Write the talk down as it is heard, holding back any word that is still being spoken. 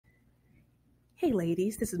Hey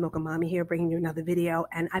ladies, this is Mocha Mommy here bringing you another video,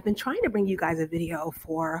 and I've been trying to bring you guys a video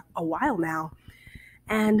for a while now,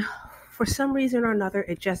 and for some reason or another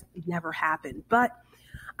it just never happened. But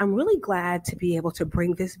I'm really glad to be able to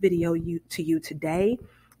bring this video to you today,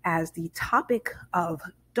 as the topic of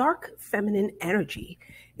dark feminine energy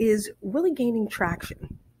is really gaining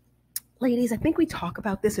traction. Ladies, I think we talk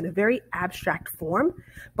about this in a very abstract form,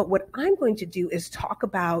 but what I'm going to do is talk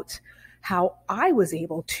about how I was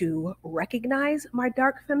able to recognize my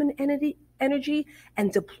dark feminine energy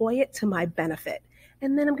and deploy it to my benefit.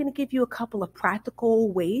 And then I'm going to give you a couple of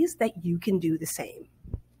practical ways that you can do the same.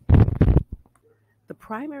 The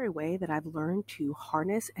primary way that I've learned to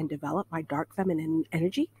harness and develop my dark feminine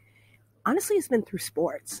energy, honestly, has been through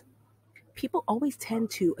sports. People always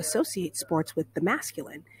tend to associate sports with the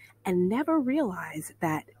masculine and never realize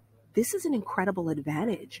that this is an incredible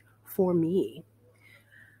advantage for me.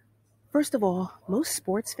 First of all, most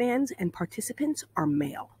sports fans and participants are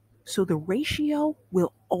male, so the ratio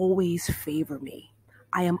will always favor me.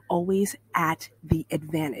 I am always at the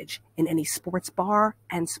advantage in any sports bar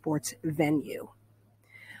and sports venue.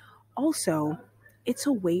 Also, it's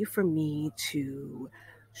a way for me to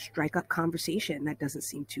strike up conversation that doesn't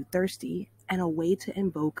seem too thirsty, and a way to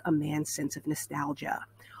invoke a man's sense of nostalgia.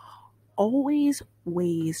 Always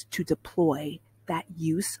ways to deploy that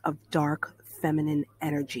use of dark feminine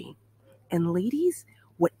energy. And ladies,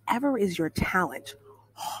 whatever is your talent,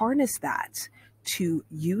 harness that to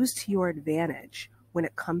use to your advantage when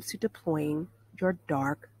it comes to deploying your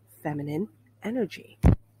dark feminine energy.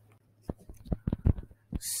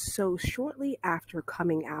 So shortly after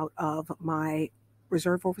coming out of my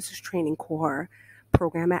Reserve Officers Training Corps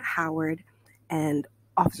program at Howard and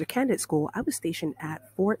Officer Candidate School, I was stationed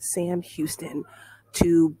at Fort Sam Houston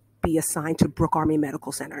to be assigned to Brooke Army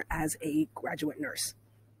Medical Center as a graduate nurse.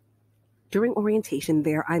 During orientation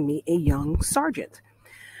there, I meet a young sergeant.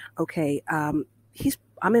 Okay, I'm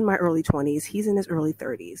in my early 20s, he's in his early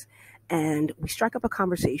 30s, and we strike up a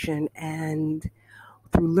conversation, and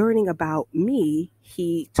through learning about me,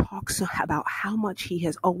 he talks about how much he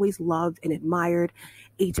has always loved and admired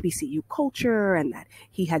HBCU culture, and that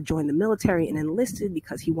he had joined the military and enlisted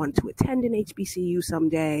because he wanted to attend an HBCU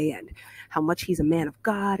someday, and how much he's a man of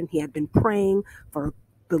God, and he had been praying for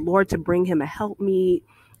the Lord to bring him a helpmeet,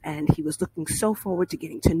 and he was looking so forward to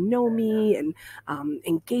getting to know me and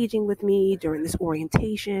engaging with me during this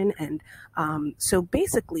orientation. And so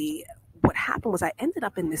basically, what happened was I ended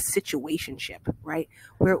up in this situationship, right,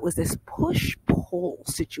 where it was this push-pull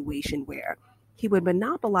situation where he would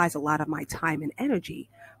monopolize a lot of my time and energy,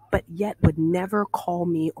 but yet would never call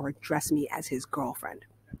me or address me as his girlfriend.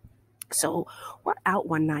 So we're out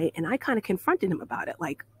one night, and I kind of confronted him about it,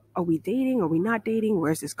 like, are we dating? Are we not dating?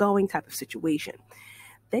 Where's this going? Type of situation.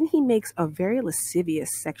 Then he makes a very lascivious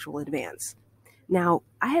sexual advance. Now,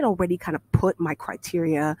 I had already kind of put my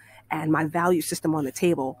criteria and my value system on the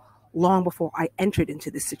table long before I entered into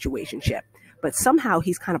this situationship. But somehow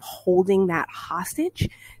he's kind of holding that hostage,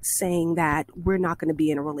 saying that we're not going to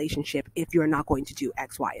be in a relationship if you're not going to do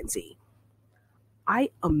X, Y, and Z.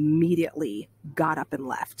 I immediately got up and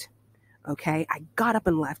left. Okay, I got up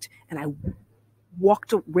and left, and I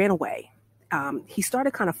ran away. He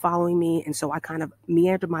started kind of following me, and so I kind of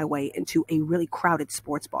meandered my way into a really crowded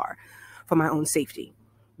sports bar for my own safety,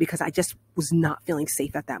 because I just was not feeling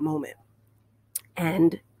safe at that moment.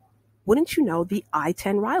 And wouldn't you know, the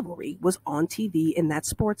I-10 rivalry was on TV in that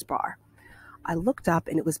sports bar. I looked up,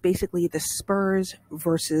 and it was basically the Spurs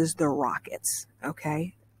versus the Rockets,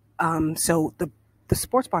 okay? So the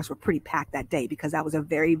sports bars were pretty packed that day, because that was a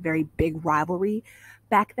very, very big rivalry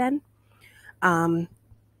back then.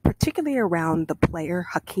 Particularly around the player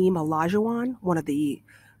Hakeem Olajuwon, one of the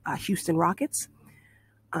Houston Rockets,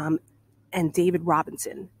 and David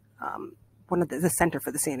Robinson, one of the center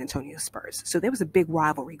for the San Antonio Spurs. So there was a big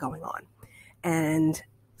rivalry going on. And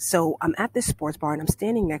so I'm at this sports bar, and I'm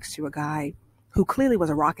standing next to a guy who clearly was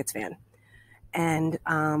a Rockets fan. And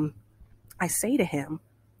I say to him,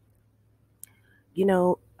 you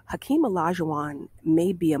know, Hakeem Olajuwon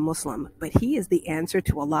may be a Muslim, but he is the answer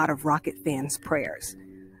to a lot of Rocket fans' prayers.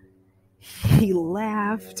 He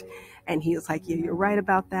laughed, and he was like, yeah, you're right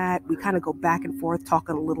about that. We kind of go back and forth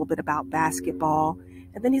talking a little bit about basketball.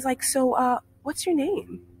 And then he's like, so what's your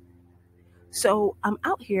name? So I'm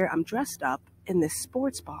out here, I'm dressed up in this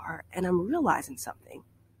sports bar, and I'm realizing something.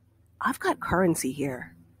 I've got currency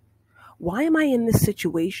here. Why am I in this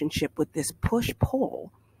situationship with this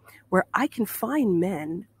push-pull where I can find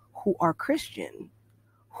men who are Christian,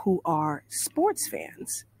 who are sports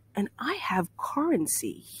fans, and I have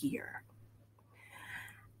currency here?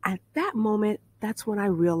 At that moment, that's when I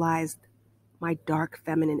realized my dark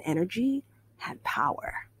feminine energy had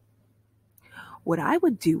power. What I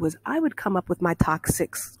would do was I would come up with my top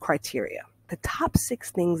 6 criteria, the top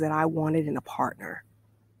 6 things that I wanted in a partner.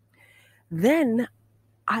 Then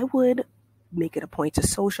I would make it a point to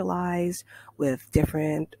socialize with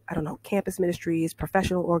different, campus ministries,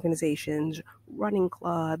 professional organizations, running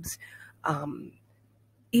clubs,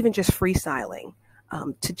 even just freestyling,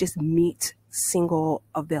 to just meet single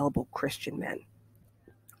available Christian men.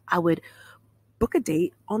 I would book a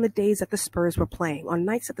date on the days that the Spurs were playing, on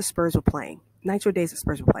nights that the Spurs were playing, nights or days that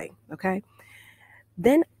Spurs were playing, okay?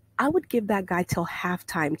 Then I would give that guy till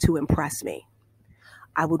halftime to impress me.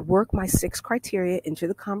 I would work my 6 criteria into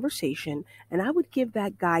the conversation, and I would give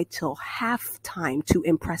that guy till halftime to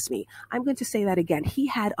impress me. I'm going to say that again. He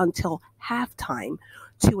had until halftime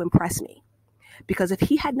to impress me. Because if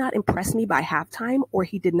he had not impressed me by halftime, or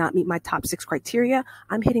he did not meet my top 6 criteria,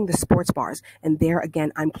 I'm hitting the sports bars. And there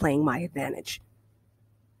again, I'm playing my advantage.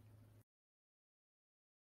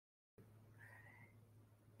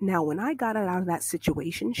 Now, when I got out of that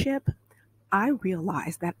situationship, I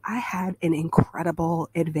realized that I had an incredible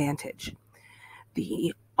advantage.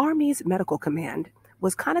 The Army's medical command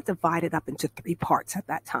was kind of divided up into 3 parts at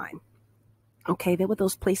that time. Okay, there were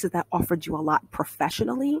those places that offered you a lot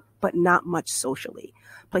professionally, but not much socially.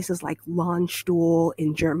 Places like Landstuhl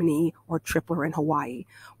in Germany or Tripler in Hawaii,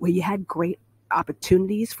 where you had great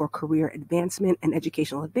opportunities for career advancement and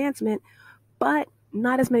educational advancement, but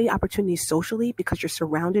not as many opportunities socially because you're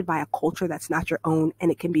surrounded by a culture that's not your own and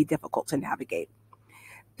it can be difficult to navigate.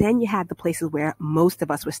 Then you had the places where most of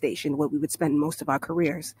us were stationed, where we would spend most of our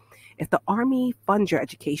careers. If the Army funds your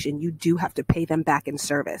education, you do have to pay them back in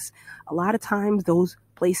service. A lot of times, those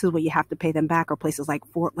places where you have to pay them back are places like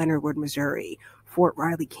Fort Leonard Wood, Missouri, Fort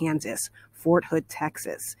Riley, Kansas, Fort Hood,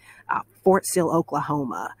 Texas, Fort Sill,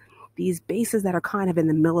 Oklahoma. These bases that are kind of in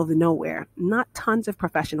the middle of the nowhere. Not tons of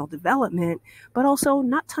professional development, but also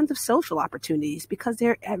not tons of social opportunities because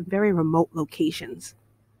they're at very remote locations.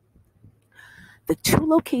 The 2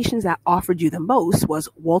 locations that offered you the most was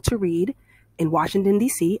Walter Reed in Washington,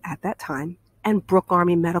 D.C. at that time, and Brooke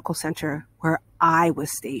Army Medical Center, where I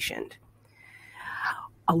was stationed.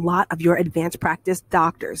 A lot of your advanced practice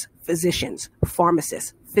doctors, physicians,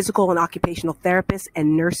 pharmacists, physical and occupational therapists,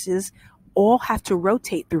 and nurses all have to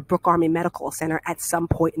rotate through Brooke Army Medical Center at some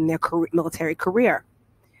point in their military career.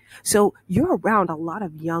 So you're around a lot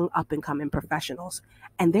of young up-and-coming professionals,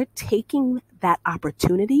 and they're taking that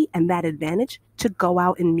opportunity and that advantage to go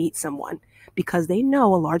out and meet someone because they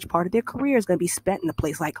know a large part of their career is going to be spent in a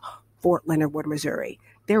place like Fort Leonard Wood, Missouri.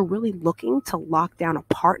 They're really looking to lock down a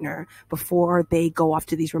partner before they go off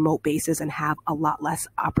to these remote bases and have a lot less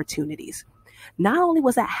opportunities. Not only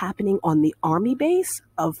was that happening on the Army base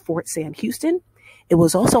of Fort Sam Houston, it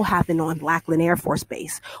was also happening on Lackland Air Force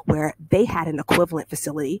Base, where they had an equivalent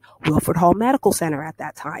facility, Wilford Hall Medical Center at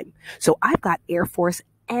that time. So I've got Air Force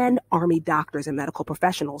and Army doctors and medical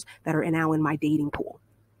professionals that are now in my dating pool.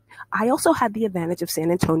 I also had the advantage of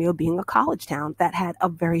San Antonio being a college town that had a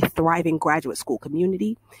very thriving graduate school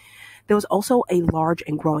community. There was also a large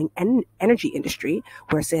and growing energy industry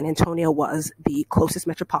where San Antonio was the closest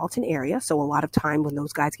metropolitan area. So a lot of time when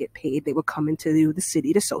those guys get paid, they would come into the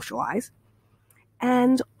city to socialize.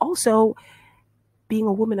 And also, being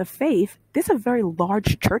a woman of faith, there's a very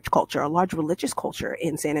large church culture, a large religious culture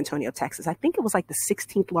in San Antonio, Texas. I think it was like the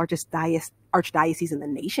 16th largest archdiocese in the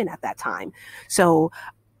nation at that time. So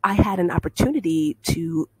I had an opportunity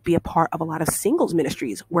to be a part of a lot of singles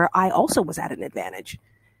ministries where I also was at an advantage.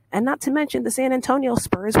 And not to mention the San Antonio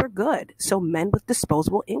Spurs were good. So men with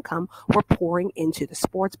disposable income were pouring into the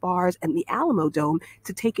sports bars and the Alamo Dome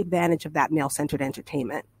to take advantage of that male-centered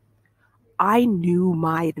entertainment. I knew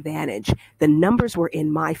my advantage. The numbers were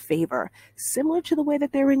in my favor, similar to the way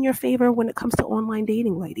that they're in your favor when it comes to online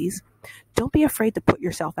dating, ladies. Don't be afraid to put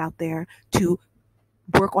yourself out there to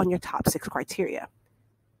work on your top 6 criteria.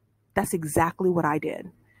 That's exactly what I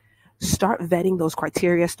did. Start vetting those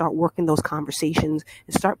criteria, start working those conversations,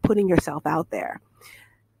 and start putting yourself out there.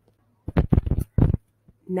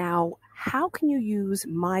 Now, how can you use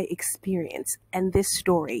my experience and this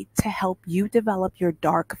story to help you develop your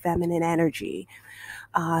dark feminine energy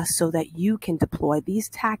so that you can deploy these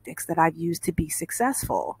tactics that I've used to be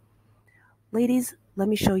successful? Ladies, let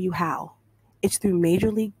me show you how. It's through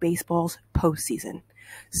Major League Baseball's postseason.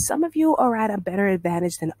 Some of you are at a better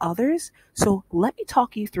advantage than others, so let me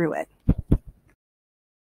talk you through it.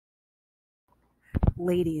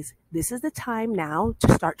 Ladies, this is the time now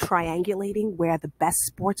to start triangulating where the best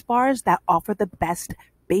sports bars that offer the best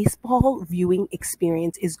baseball viewing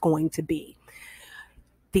experience is going to be.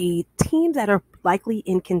 The teams that are likely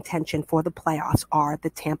in contention for the playoffs are the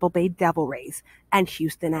Tampa Bay Devil Rays and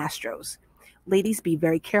Houston Astros. Ladies, be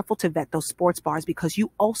very careful to vet those sports bars because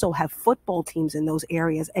you also have football teams in those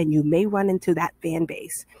areas and you may run into that fan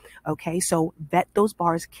base. Okay, so vet those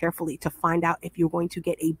bars carefully to find out if you're going to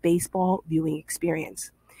get a baseball viewing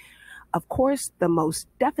experience. Of course, the most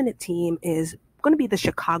definite team is going to be the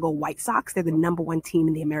Chicago White Sox. They're the number one team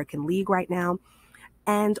in the American League right now.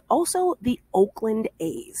 And also the Oakland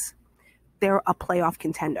A's. They're a playoff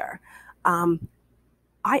contender.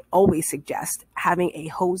 I always suggest having a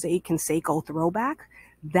Jose Canseco throwback.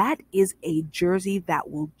 That is a jersey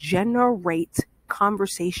that will generate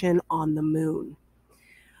conversation on the moon.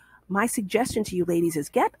 My suggestion to you ladies is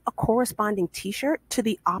get a corresponding t-shirt to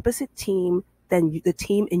the opposite team than the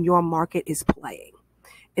team in your market is playing.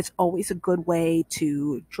 It's always a good way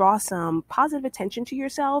to draw some positive attention to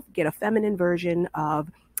yourself, get a feminine version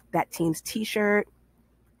of that team's t-shirt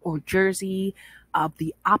or jersey of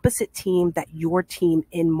the opposite team that your team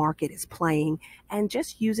in market is playing, and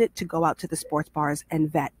just use it to go out to the sports bars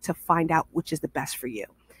and vet to find out which is the best for you.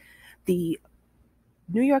 The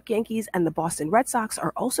New York Yankees and the Boston Red Sox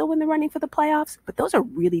are also in the running for the playoffs, but those are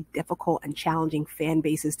really difficult and challenging fan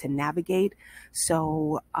bases to navigate.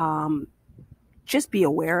 So just be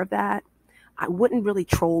aware of that. I wouldn't really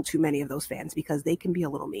troll too many of those fans because they can be a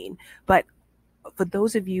little mean. But for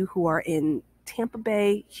those of you who are in Tampa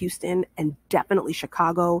Bay, Houston, and definitely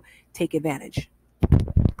Chicago, take advantage.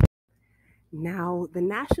 Now, the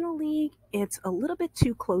National League, it's a little bit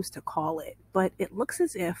too close to call it, but it looks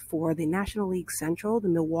as if for the National League Central, the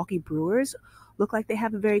Milwaukee Brewers look like they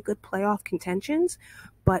have a very good playoff contentions.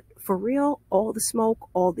 But for real, all the smoke,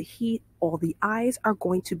 all the heat, all the eyes are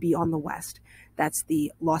going to be on the West. That's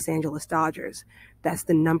the Los Angeles Dodgers. That's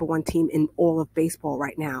the number one team in all of baseball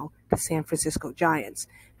right now, the San Francisco Giants.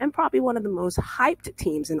 And probably one of the most hyped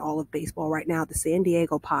teams in all of baseball right now, the San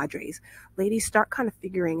Diego Padres. Ladies, start kind of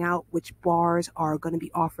figuring out which bars are going to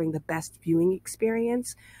be offering the best viewing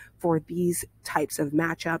experience for these types of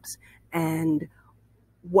matchups and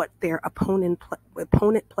what their opponent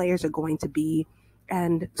players are going to be,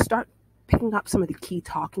 and start picking up some of the key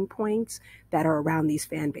talking points that are around these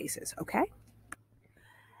fan bases, okay?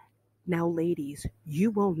 Now, ladies,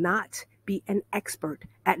 you will not be an expert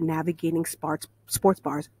at navigating sports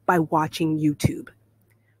bars by watching YouTube,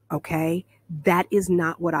 okay? That is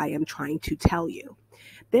not what I am trying to tell you.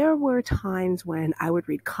 There were times when I would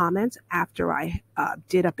read comments after I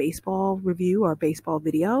did a baseball review or a baseball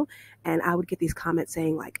video, and I would get these comments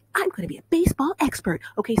saying like, I'm going to be a baseball expert.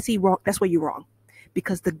 Okay, see, wrong. That's where you're wrong.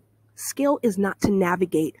 Because the skill is not to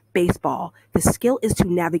navigate baseball. The skill is to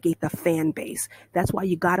navigate the fan base. That's why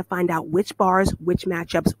you got to find out which bars, which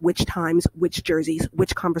matchups, which times, which jerseys,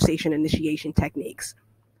 which conversation initiation techniques.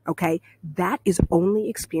 Okay, that is only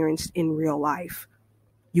experienced in real life.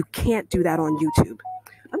 You can't do that on YouTube.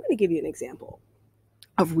 I'm going to give you an example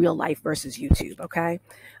of real life versus YouTube, okay?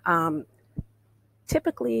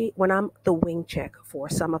 Typically, when I'm the wing chick for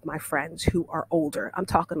some of my friends who are older, I'm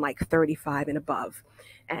talking like 35 and above,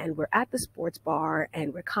 and we're at the sports bar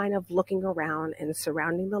and we're kind of looking around and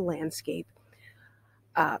surrounding the landscape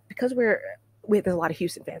because there's a lot of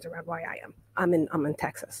Houston fans around where I am. I'm in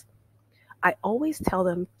Texas. I always tell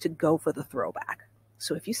them to go for the throwback.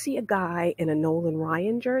 So if you see a guy in a Nolan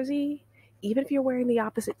Ryan jersey, even if you're wearing the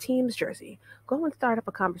opposite team's jersey, go and start up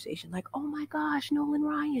a conversation like, oh my gosh, Nolan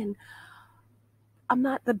Ryan. I'm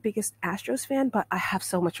not the biggest Astros fan, but I have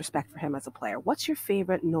so much respect for him as a player. What's your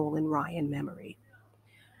favorite Nolan Ryan memory?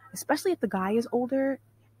 Especially if the guy is older,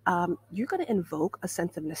 you're going to invoke a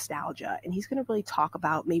sense of nostalgia, and he's going to really talk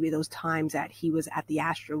about maybe those times that he was at the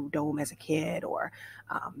Astrodome as a kid, or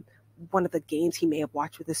one of the games he may have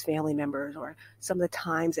watched with his family members, or some of the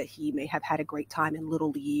times that he may have had a great time in Little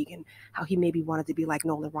League and how he maybe wanted to be like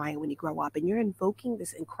Nolan Ryan when he grew up. And you're invoking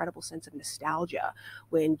this incredible sense of nostalgia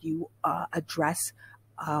when you address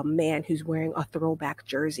a man who's wearing a throwback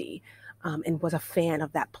jersey and was a fan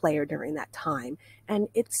of that player during that time. And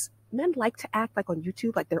men like to act like on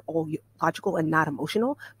YouTube like they're all logical and not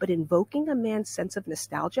emotional, but invoking a man's sense of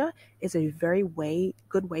nostalgia is a very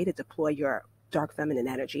good way to deploy your dark feminine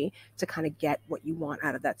energy to kind of get what you want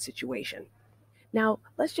out of that situation. Now,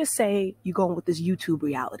 let's just say you go in with this YouTube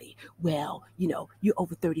reality. Well, you're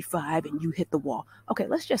over 35 and you hit the wall. Okay,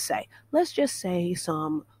 let's just say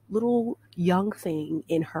some little young thing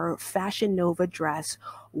in her Fashion Nova dress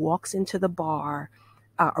walks into the bar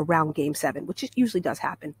around Game 7, which usually does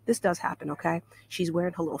happen. This does happen, okay? She's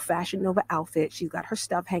wearing her little Fashion Nova outfit. She's got her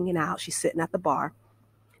stuff hanging out. She's sitting at the bar.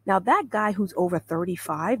 Now, that guy who's over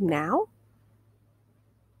 35 now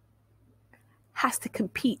has to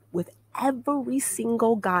compete with Every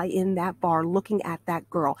single guy in that bar looking at that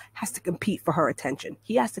girl has to compete for her attention.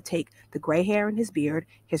 He has to take the gray hair in his beard,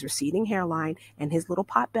 his receding hairline, and his little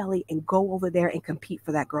pot belly and go over there and compete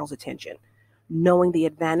for that girl's attention, knowing the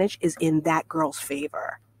advantage is in that girl's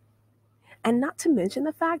favor. And not to mention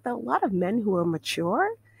the fact that a lot of men who are mature,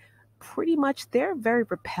 pretty much they're very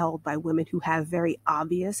repelled by women who have very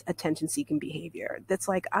obvious attention seeking behavior. That's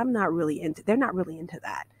like, they're not really into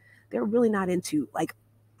that. They're really not into like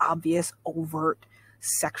obvious, overt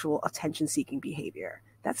sexual attention seeking behavior.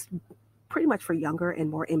 That's pretty much for younger and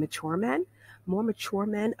more immature men. More mature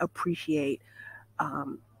men appreciate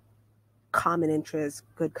common interests,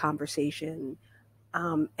 good conversation,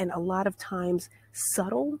 and a lot of times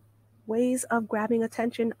subtle ways of grabbing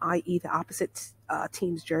attention, i.e., the opposite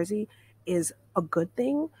team's jersey, is a good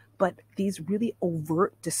thing. But these really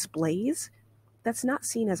overt displays, that's not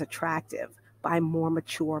seen as attractive by more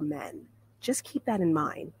mature men. Just keep that in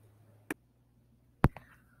mind.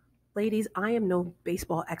 Ladies, I am no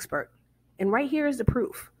baseball expert. And right here is the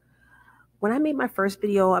proof. When I made my first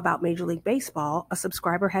video about Major League Baseball, a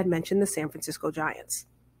subscriber had mentioned the San Francisco Giants.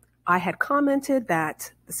 I had commented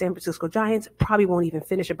that the San Francisco Giants probably won't even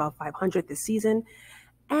finish above 500 this season,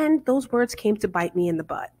 and those words came to bite me in the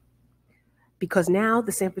butt. Because now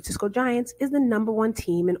the San Francisco Giants is the #1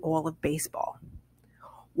 team in all of baseball.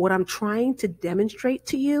 What I'm trying to demonstrate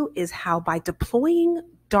to you is how by deploying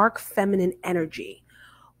dark feminine energy,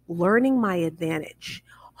 learning my advantage,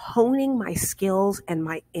 honing my skills and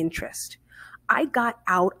my interest, I got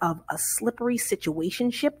out of a slippery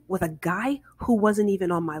situationship with a guy who wasn't even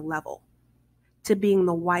on my level to being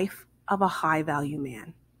the wife of a high value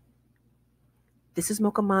man. This is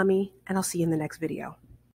Mocha Mommy, and I'll see you in the next video.